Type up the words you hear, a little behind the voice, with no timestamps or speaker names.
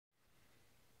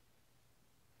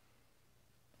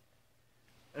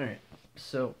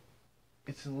So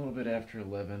it's a little bit after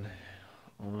 11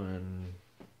 on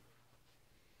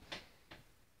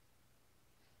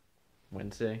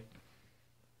Wednesday,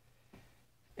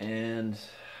 and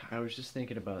I was just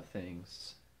thinking about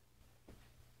things.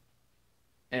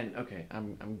 And okay,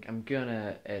 I'm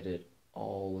gonna edit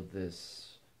all of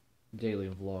this daily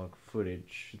vlog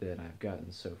footage that I've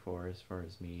gotten so far, as far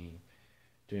as me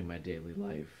doing my daily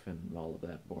life and all of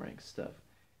that boring stuff.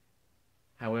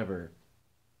 However,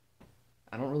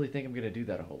 I don't really think I'm gonna do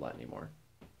that a whole lot anymore.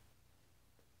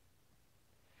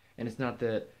 And it's not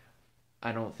that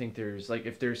I don't think there's like,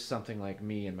 if there's something like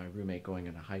me and my roommate going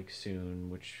on a hike soon,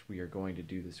 which we are going to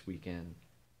do this weekend,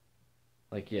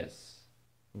 like, yes,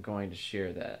 I'm going to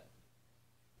share that.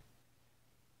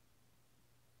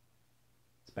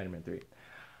 Spider-Man 3.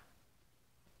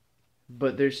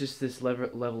 But there's just this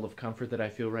level of comfort that I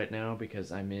feel right now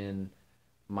because I'm in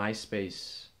my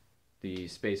space, the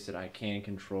space that I can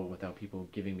control without people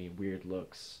giving me weird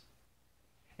looks.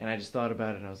 And I just thought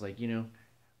about it and I was like,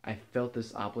 I felt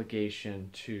this obligation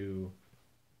to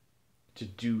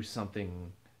do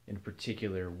something in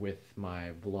particular with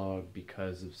my vlog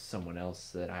because of someone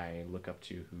else that I look up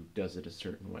to who does it a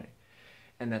certain way.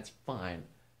 And that's fine.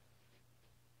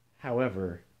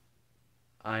 However,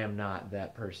 I am not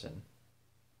that person.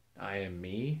 I am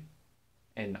me,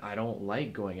 and I don't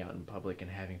like going out in public and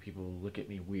having people look at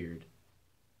me weird.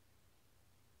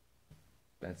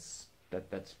 That's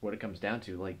what it comes down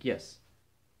to. Like, yes,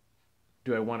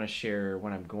 do I want to share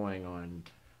when I'm going on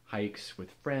hikes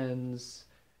with friends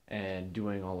and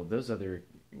doing all of those other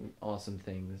awesome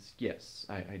things? Yes,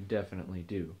 I definitely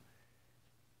do.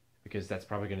 Because that's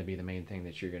probably going to be the main thing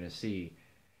that you're going to see.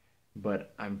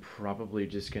 But I'm probably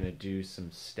just going to do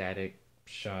some static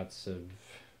shots of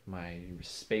my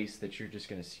space that you're just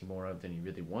going to see more of than you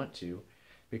really want to.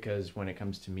 Because when it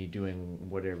comes to me doing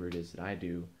whatever it is that I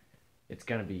do, it's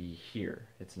going to be here.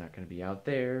 It's not going to be out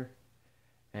there.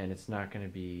 And it's not going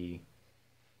to be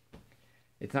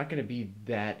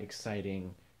that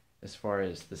exciting as far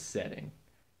as the setting,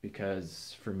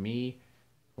 because for me,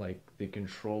 like, the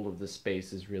control of the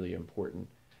space is really important,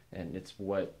 and it's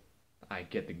what I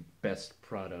get the best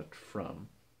product from.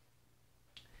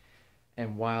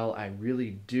 And while I really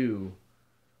do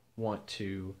want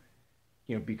to,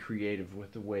 be creative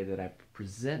with the way that I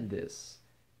present this,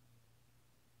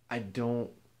 I don't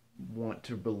want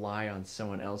to rely on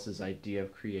someone else's idea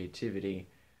of creativity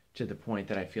to the point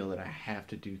that I feel that I have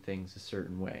to do things a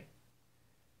certain way.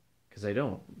 Because I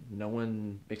don't. No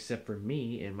one except for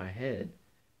me in my head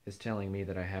is telling me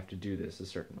that I have to do this a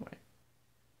certain way.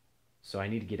 So I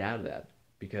need to get out of that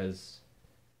because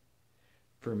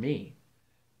for me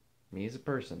as a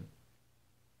person,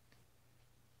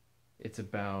 it's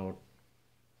about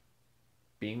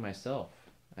being myself.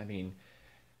 I mean,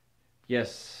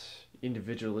 yes,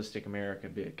 individualistic America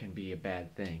can be a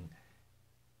bad thing,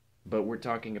 but we're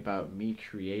talking about me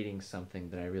creating something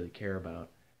that I really care about.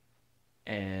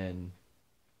 And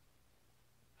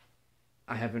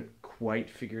I haven't quite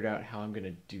figured out how I'm going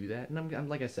to do that. And I'm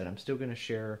like I said, I'm still going to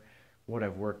share what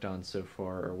I've worked on so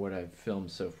far or what I've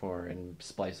filmed so far and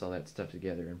splice all that stuff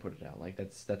together and put it out. Like,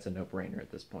 that's a no-brainer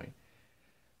at this point.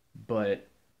 But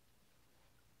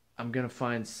I'm going to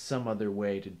find some other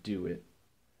way to do it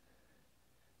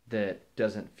that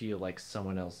doesn't feel like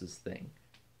someone else's thing,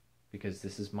 because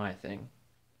this is my thing.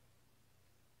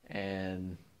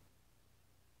 And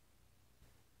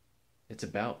it's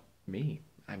about me.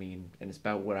 I mean, and it's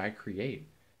about what I create.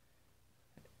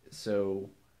 So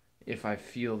if I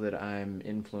feel that I'm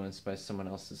influenced by someone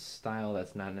else's style,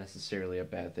 that's not necessarily a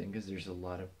bad thing, because there's a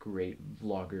lot of great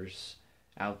vloggers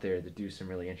out there that do some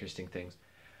really interesting things.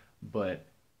 But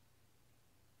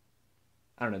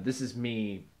I don't know, this is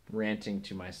me ranting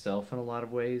to myself in a lot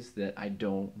of ways, that I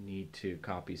don't need to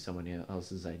copy someone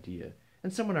else's idea.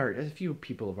 And a few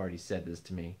people have already said this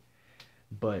to me,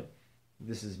 but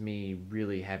this is me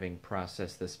really having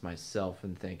processed this myself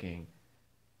and thinking,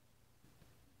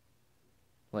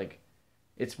 like,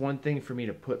 it's one thing for me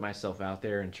to put myself out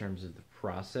there in terms of the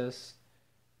process.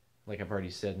 Like I've already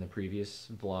said in the previous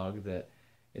vlog, that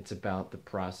it's about the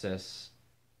process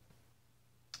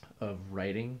of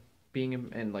writing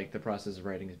and like the process of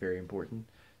writing is very important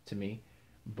to me,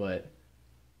 but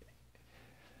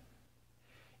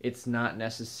it's not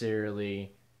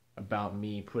necessarily about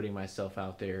me putting myself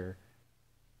out there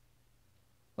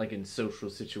like in social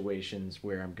situations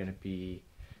where I'm going to be,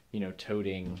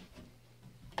 toting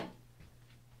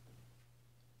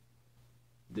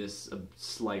this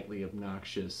slightly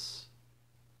obnoxious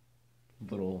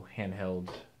little handheld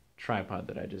tripod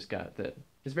that I just got that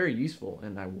is very useful,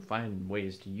 and I will find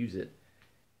ways to use it.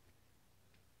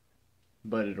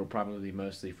 but it'll probably be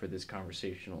mostly for this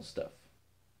conversational stuff.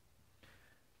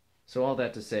 So all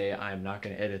that to say, I'm not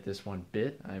going to edit this one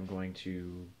bit. I'm going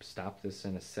to stop this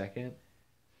in a second.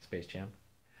 Space Jam.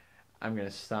 I'm going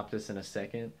to stop this in a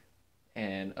second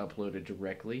and upload it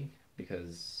directly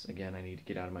because, again, I need to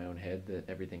get out of my own head that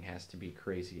everything has to be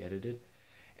crazy edited.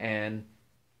 And,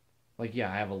 like,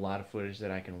 yeah, I have a lot of footage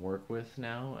that I can work with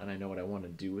now, and I know what I want to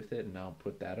do with it, and I'll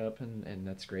put that up, and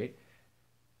that's great.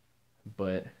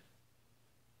 But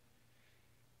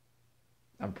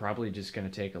I'm probably just going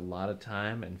to take a lot of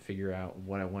time and figure out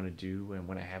what I want to do and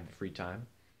when I have the free time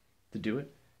to do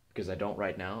it because I don't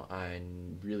right now. I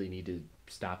really need to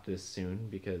stop this soon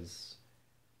because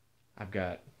I've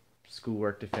got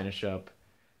schoolwork to finish up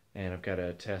and I've got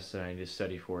a test that I need to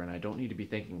study for, and I don't need to be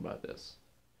thinking about this.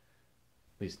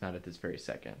 At least not at this very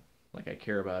second. Like, I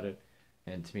care about it,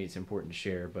 and to me it's important to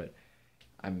share, but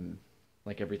I'm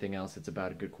like everything else, it's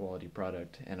about a good quality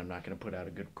product, and I'm not going to put out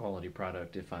a good quality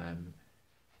product if I'm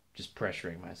just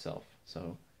pressuring myself.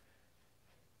 So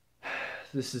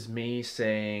this is me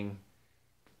saying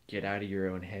get out of your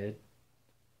own head,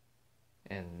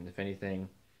 and if anything,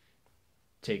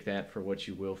 take that for what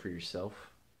you will for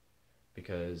yourself,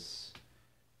 because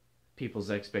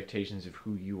people's expectations of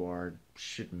who you are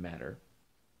shouldn't matter.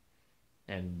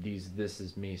 And this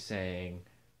is me saying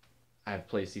I've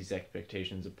placed these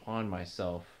expectations upon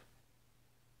myself,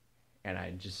 and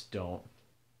I just don't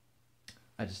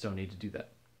need to do that.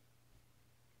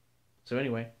 So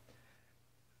anyway,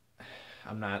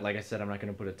 I'm not, like I said, I'm not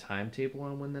going to put a timetable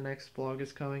on when the next vlog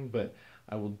is coming, but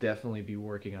I will definitely be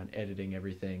working on editing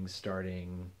everything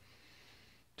starting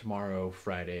tomorrow,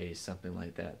 Friday, something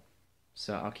like that.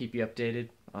 So I'll keep you updated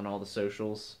on all the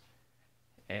socials,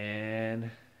 and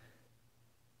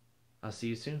I'll see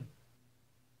you soon.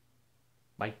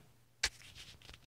 Bye.